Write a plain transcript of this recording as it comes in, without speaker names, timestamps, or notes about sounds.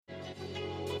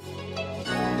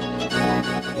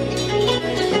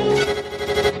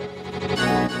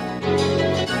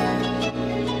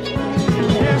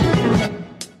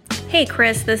Hey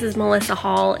Chris, this is Melissa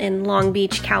Hall in Long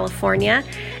Beach, California,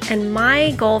 and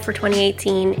my goal for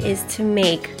 2018 is to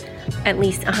make at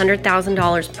least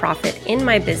 $100,000 profit in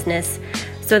my business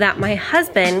so that my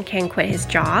husband can quit his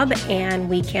job and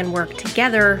we can work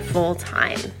together full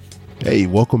time. Hey,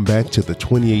 welcome back to the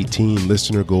 2018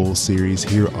 Listener Goals series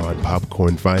here on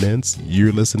Popcorn Finance.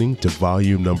 You're listening to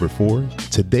volume number 4.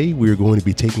 Today, we're going to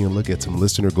be taking a look at some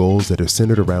listener goals that are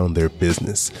centered around their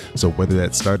business. So whether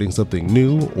that's starting something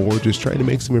new or just trying to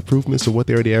make some improvements to what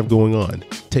they already have going on,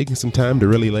 taking some time to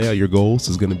really lay out your goals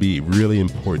is going to be really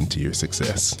important to your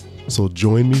success. So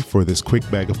join me for this quick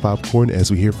bag of popcorn as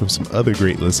we hear from some other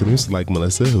great listeners like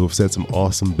Melissa who have set some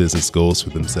awesome business goals for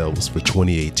themselves for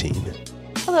 2018.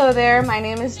 Hello there, my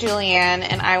name is Julianne,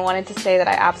 and I wanted to say that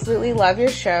I absolutely love your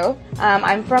show.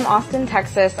 I'm from Austin,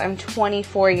 Texas. I'm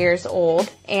 24 years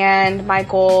old, and my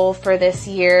goal for this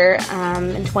year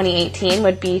in 2018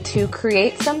 would be to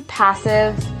create some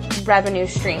passive revenue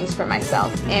streams for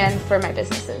myself and for my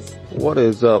businesses. What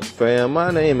is up, fam? My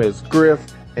name is Griff,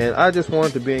 and I just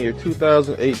wanted to be in your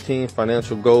 2018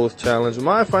 Financial Goals Challenge.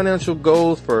 My financial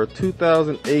goals for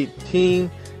 2018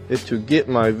 is to get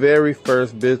my very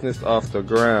first business off the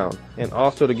ground and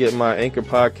also to get my Anchor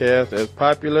podcast as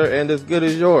popular and as good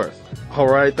as yours. All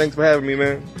right, thanks for having me,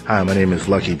 man. Hi, my name is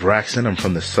Lucky Braxton. I'm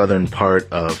from the southern part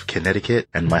of Connecticut,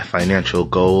 and my financial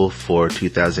goal for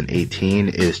 2018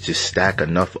 is to stack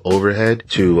enough overhead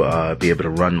to be able to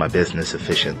run my business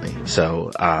efficiently.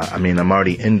 So, I'm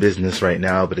already in business right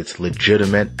now, but it's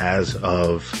legitimate as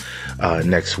of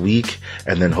next week,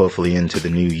 and then hopefully into the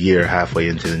new year, halfway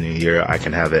into the new year, I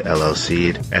can have it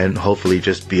LLC'd and hopefully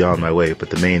just be on my way. But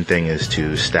the main thing is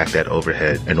to stack that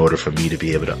overhead in order for me to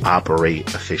be able to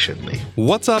operate efficiently.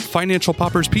 What's up, Financial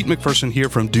Poppers? Pete McPherson here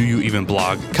from Do You Even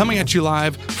Blog, coming at you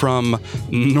live from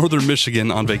northern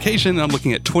Michigan on vacation. I'm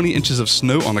looking at 20 inches of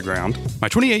snow on the ground. My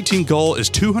 2018 goal is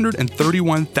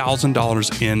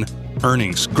 $231,000 in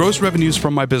earnings. Gross revenues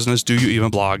from my business, Do You Even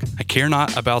Blog. I care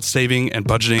not about saving and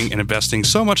budgeting and investing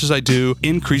so much as I do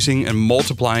increasing and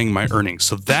multiplying my earnings.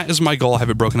 So that is my goal. I have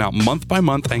it broken out month by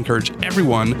month. I encourage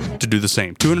everyone to do the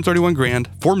same. $231,000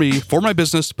 for me, for my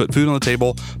business, to put food on the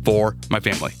table for my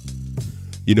family.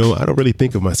 You know, I don't really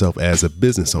think of myself as a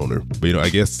business owner, but, I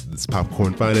guess this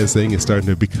popcorn finance thing is starting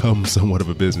to become somewhat of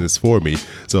a business for me.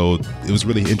 So it was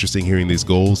really interesting hearing these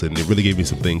goals, and it really gave me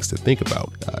some things to think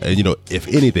about. If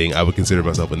anything, I would consider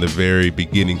myself in the very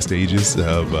beginning stages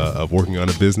of working on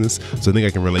a business. So I think I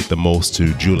can relate the most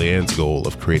to Julianne's goal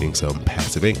of creating some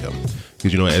passive income.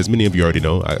 Because, as many of you already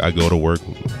know, I go to work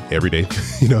every day.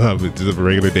 I have a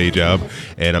regular day job,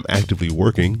 and I'm actively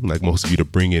working, like most of you, to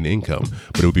bring in income.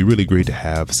 But it would be really great to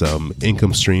have some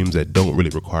income streams that don't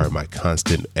really require my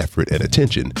constant effort and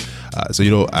attention. I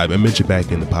mentioned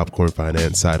back in the Popcorn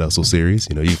Finance Side Hustle series,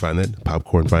 you can find that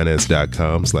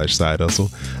popcornfinance.com/side hustle,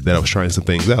 that I was trying some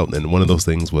things out. And one of those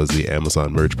things was the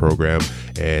Amazon merch program.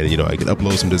 And, I can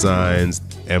upload some designs.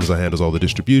 Amazon handles all the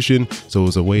distribution. So it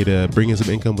was a way to bring in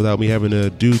some income without me having to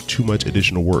do too much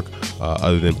additional work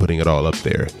other than putting it all up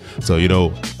there. So,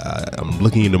 I'm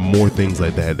looking into more things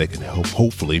like that can help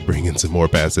hopefully bring in some more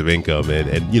passive income. And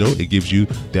it gives you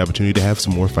the opportunity to have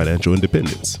some more financial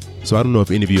independence. So I don't know if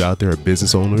any of you out there are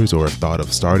business owners or have thought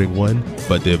of starting one,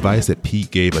 but the advice that Pete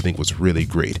gave, I think, was really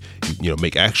great.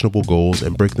 Make actionable goals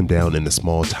and break them down into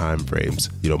small time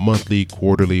frames, monthly,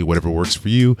 quarterly, whatever works for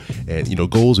you. And,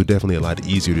 goals are definitely a lot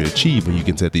easier to achieve when you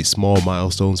can set these small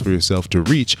milestones for yourself to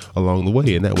reach along the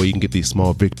way. And that way you can get these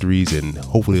small victories, and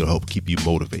hopefully it'll help keep you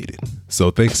motivated.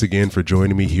 So thanks again for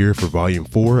joining me here for volume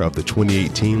 4 of the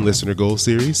 2018 Listener Goal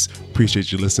series.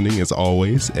 Appreciate you listening as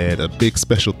always. And a big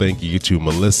special thank you to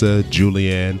Melissa,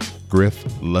 Julianne, Griff,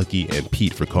 Lucky, and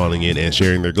Pete for calling in and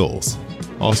sharing their goals.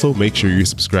 Also, make sure you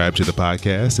subscribe to the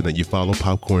podcast and that you follow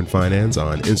Popcorn Finance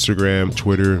on Instagram,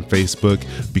 Twitter, and Facebook,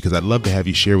 because I'd love to have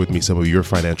you share with me some of your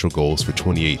financial goals for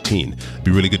 2018. It'd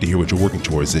be really good to hear what you're working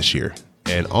towards this year.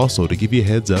 And also, to give you a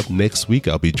heads up, next week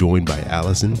I'll be joined by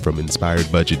Allison from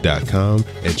InspiredBudget.com,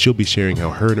 and she'll be sharing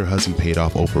how her and her husband paid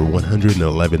off over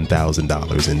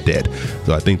 $111,000 in debt.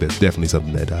 So I think that's definitely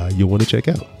something that you'll want to check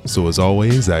out. So as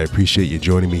always, I appreciate you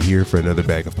joining me here for another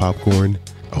bag of popcorn.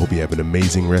 I hope you have an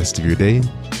amazing rest of your day,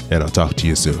 and I'll talk to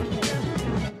you soon.